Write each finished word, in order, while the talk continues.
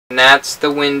And that's the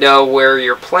window where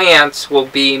your plants will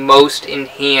be most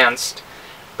enhanced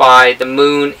by the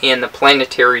moon and the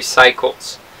planetary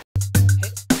cycles.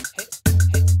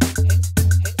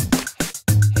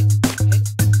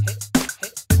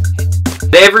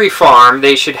 Every farm,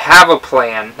 they should have a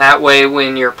plan. That way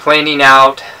when you're planning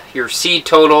out your seed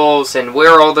totals and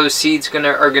where all those seeds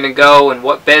are gonna go and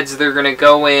what beds they're gonna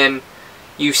go in,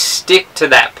 you stick to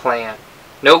that plan.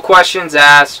 No questions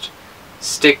asked,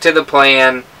 stick to the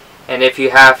plan, and if you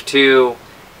have to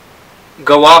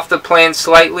go off the plan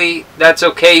slightly, that's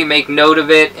okay. You make note of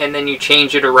it and then you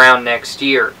change it around next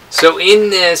year. So in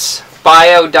this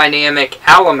biodynamic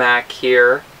almanac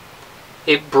here,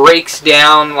 it breaks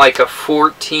down like a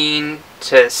 14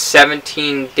 to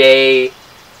 17 day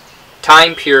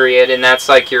time period, and that's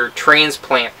like your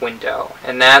transplant window,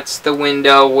 and that's the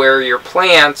window where your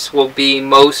plants will be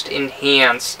most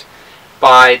enhanced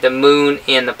by the moon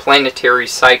and the planetary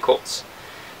cycles.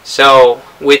 So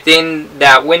within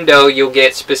that window you'll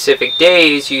get specific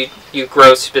days, you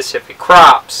grow specific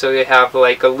crops. So you have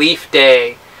like a leaf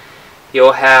day,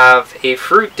 you'll have a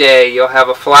fruit day, you'll have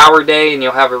a flower day, and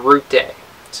you'll have a root day.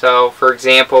 So for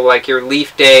example, like your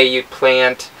leaf day, you'd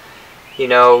plant, you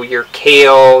know, your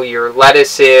kale, your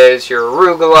lettuces, your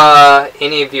arugula,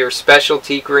 any of your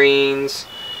specialty greens.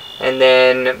 And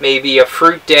then maybe a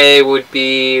fruit day would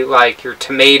be like your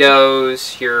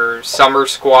tomatoes, your summer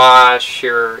squash,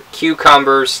 your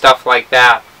cucumbers, stuff like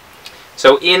that.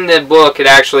 So in the book it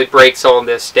actually breaks all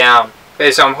this down. Okay,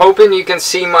 so I'm hoping you can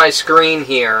see my screen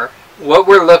here. What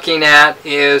we're looking at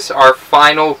is our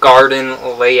final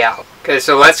garden layout. Okay,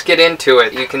 so let's get into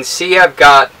it. You can see I've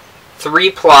got 3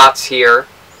 plots here,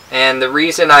 and the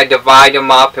reason I divide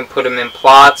them up and put them in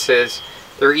plots is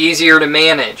they're easier to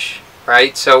manage.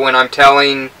 Right? So when I'm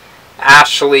telling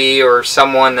Ashley or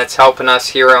someone that's helping us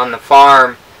here on the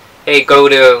farm, hey, go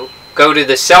to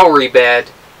the celery bed,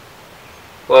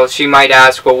 well, she might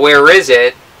ask, well, where is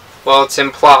it? Well, it's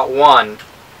in plot 1,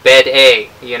 bed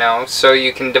A, you know. So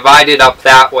you can divide it up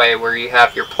that way, where you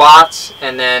have your plots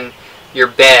and then your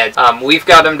beds. We've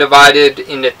got them divided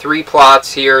into 3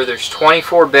 plots here. There's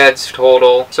 24 beds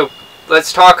total. So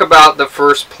let's talk about the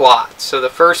first plot. So the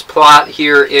first plot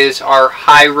here is our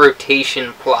high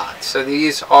rotation plot. So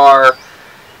these are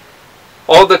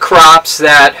all the crops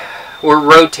that we're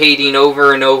rotating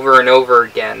over and over and over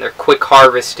again. They're quick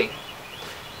harvesting.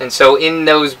 And so in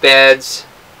those beds,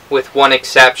 with one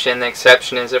exception, the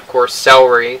exception is of course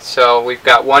celery. So we've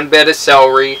got 1 bed of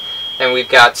celery, and we've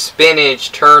got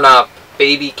spinach, turnip,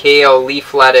 baby kale,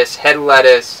 leaf lettuce, head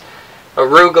lettuce,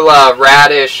 arugula,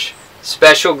 radish.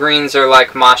 Special greens are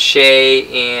like mache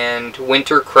and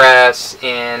wintercress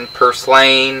and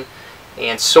purslane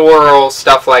and sorrel,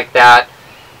 stuff like that.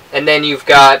 And then you've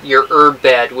got your herb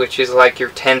bed, which is like your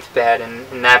 10th bed. And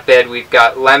in that bed we've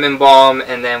got lemon balm,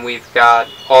 and then we've got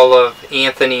all of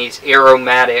Anthony's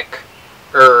aromatic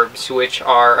herbs, which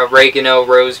are oregano,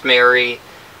 rosemary,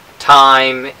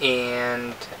 thyme,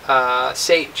 and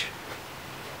sage.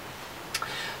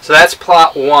 So that's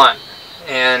plot 1.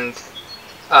 And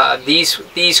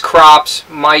these crops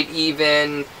might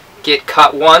even get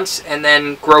cut once and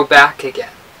then grow back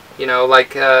again. You know,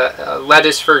 like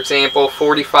lettuce, for example,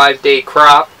 45-day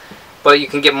crop, but you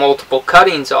can get multiple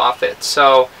cuttings off it.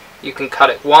 So you can cut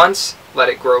it once, let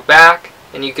it grow back,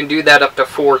 and you can do that up to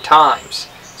 4 times.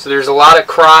 So there's a lot of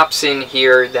crops in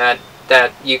here that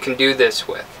you can do this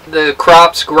with. The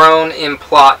crops grown in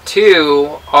plot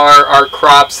 2 are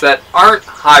crops that aren't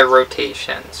high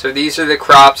rotation. So these are the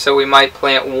crops that we might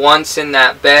plant once in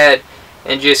that bed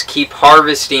and just keep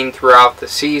harvesting throughout the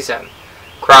season.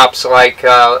 Crops like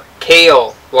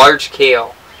kale, large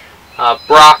kale,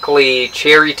 broccoli,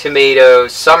 cherry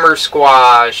tomatoes, summer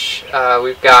squash,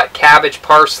 we've got cabbage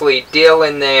parsley, dill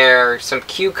in there, some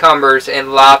cucumbers,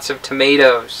 and lots of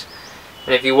tomatoes.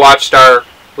 And if you watched our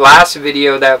last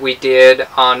video that we did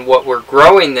on what we're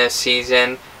growing this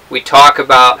season, we talk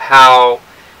about how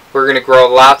we're going to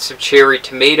grow lots of cherry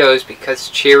tomatoes, because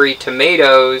cherry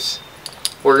tomatoes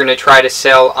we're going to try to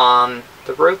sell on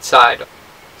the roadside.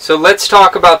 So let's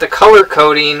talk about the color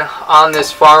coding on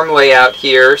this farm layout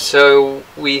here. So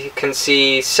we can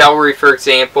see celery, for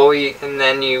example, and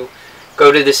then you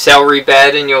go to the celery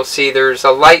bed and you'll see there's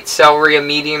a light celery, a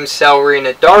medium celery, and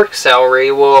a dark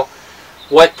celery. Well,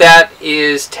 what that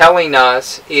is telling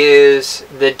us is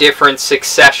the different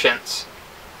successions.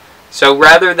 So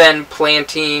rather than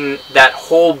planting that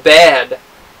whole bed,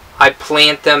 I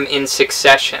plant them in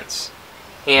successions.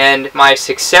 And my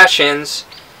successions,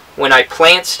 when I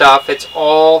plant stuff, it's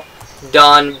all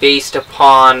done based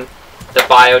upon the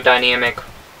biodynamic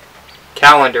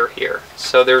calendar here.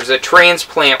 So there's a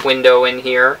transplant window in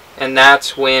here, and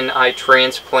that's when I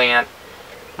transplant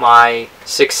my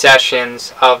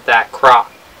successions of that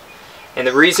crop. And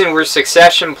the reason we're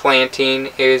succession planting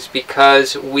is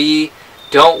because we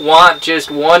don't want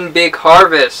just one big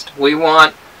harvest. We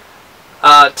want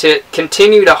to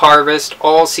continue to harvest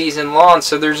all season long,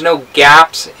 so there's no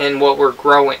gaps in what we're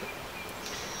growing.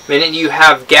 The minute you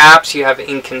have gaps, you have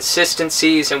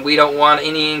inconsistencies, and we don't want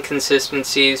any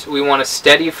inconsistencies. We want a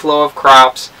steady flow of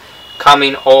crops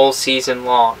coming all season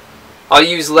long. I'll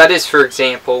use lettuce for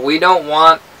example. We don't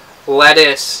want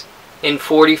lettuce in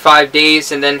 45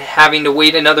 days and then having to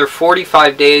wait another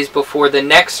 45 days before the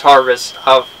next harvest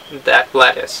of that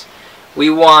lettuce. We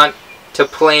want to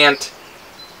plant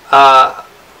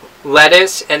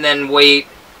lettuce and then wait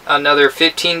another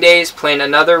 15 days, plant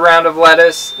another round of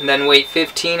lettuce, and then wait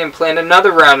 15 and plant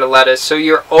another round of lettuce. So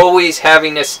you're always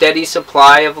having a steady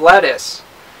supply of lettuce.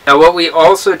 Now what we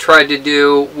also tried to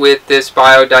do with this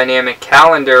biodynamic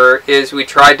calendar is we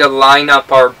tried to line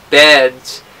up our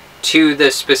beds to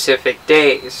the specific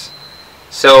days.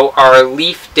 So our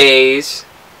leaf days,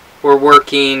 we're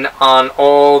working on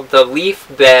all the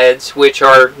leaf beds which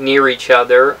are near each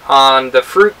other. On the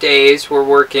fruit days, we're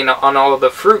working on all the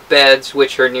fruit beds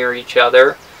which are near each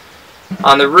other.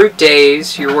 On the root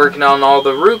days, you're working on all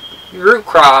the root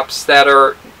crops that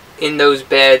are in those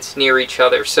beds near each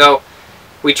other. So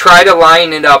we try to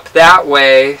line it up that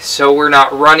way so we're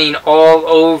not running all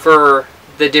over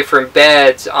the different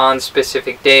beds on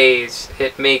specific days.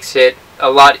 It makes it a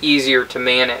lot easier to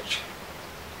manage.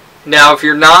 Now if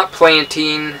you're not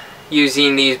planting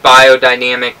using these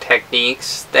biodynamic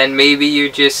techniques, then maybe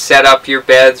you just set up your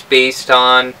beds based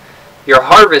on your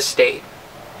harvest date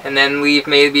and then leave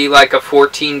maybe like a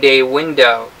 14-day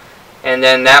window, and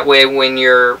then that way when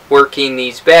you're working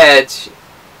these beds,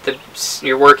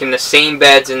 you're working the same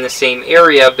beds in the same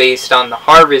area based on the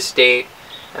harvest date.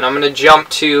 And I'm going to jump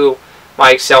to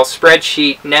my Excel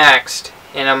spreadsheet next,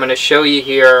 and I'm going to show you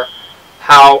here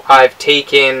how I've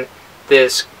taken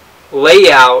this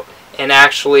layout and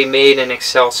actually made an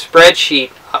Excel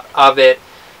spreadsheet of it.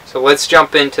 So let's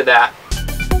jump into that.